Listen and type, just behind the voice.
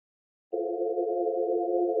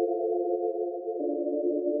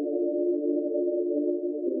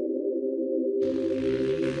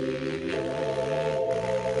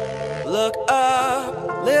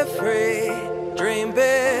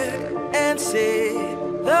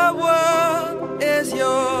The world is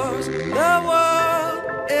yours. The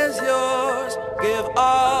world is yours. Give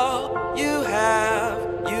all you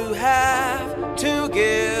have to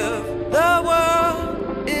give. The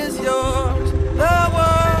world is yours. The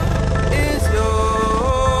world is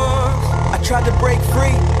yours. I tried to break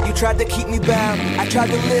free, you tried to keep me bound. I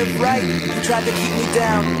tried to live right, you tried to keep me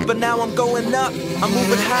down. But now I'm going up, I'm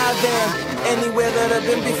moving higher than anywhere that I've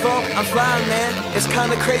been before. I'm flying, man. It's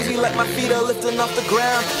kinda crazy, like my feet are lifting off the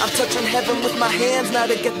ground. I'm touching heaven with my hands now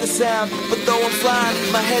to get the sound. But though I'm flying,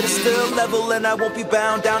 my head is still level, and I won't be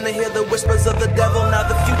bound down to hear the whispers of the devil. Now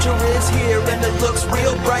the future is here, and it looks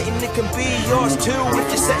real bright, and it can be yours too if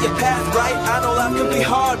you set your path right. I know life can be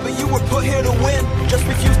hard, but you were put here to win. Just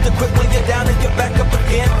refuse to quit when you're down and get back up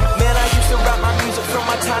again. Man, I used to write my music from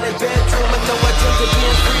my tiny bedroom, and know I dreamt of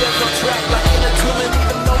being free as on track, like in a tomb. And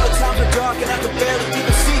even though the times are dark and I could barely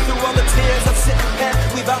even see through all the tears I've sit and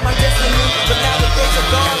weave out my destiny. But now the days are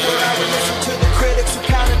gone where I would listen to the critics who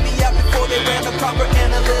counted me out before they ran the proper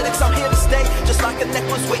analytics. I'm here to stay, just like a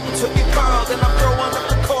necklace waiting to be pearled, and I'm throwing up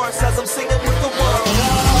the chorus as I'm singing with the world.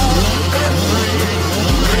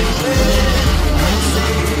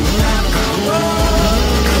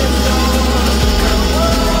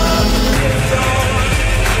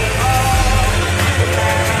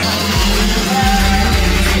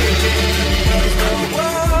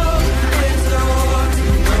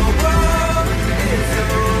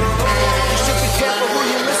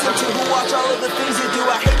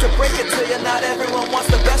 Break it to you, not everyone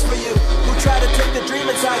wants the best for you. Who try to take the dream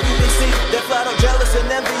inside you, they see they're flat out jealous and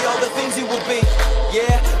envy all the things you will be.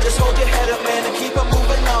 Yeah, just hold your head up, man, and keep on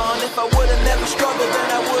moving on. If I would've never struggled, then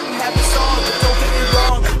I wouldn't have the song. But don't get me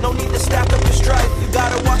wrong, no need to stack up your strife. You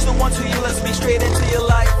gotta watch the ones who you let speak straight into your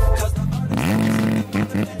life. Cause the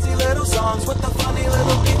fancy little songs with the funny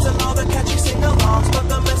little beats and all the catchy sing-alongs, but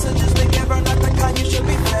the message is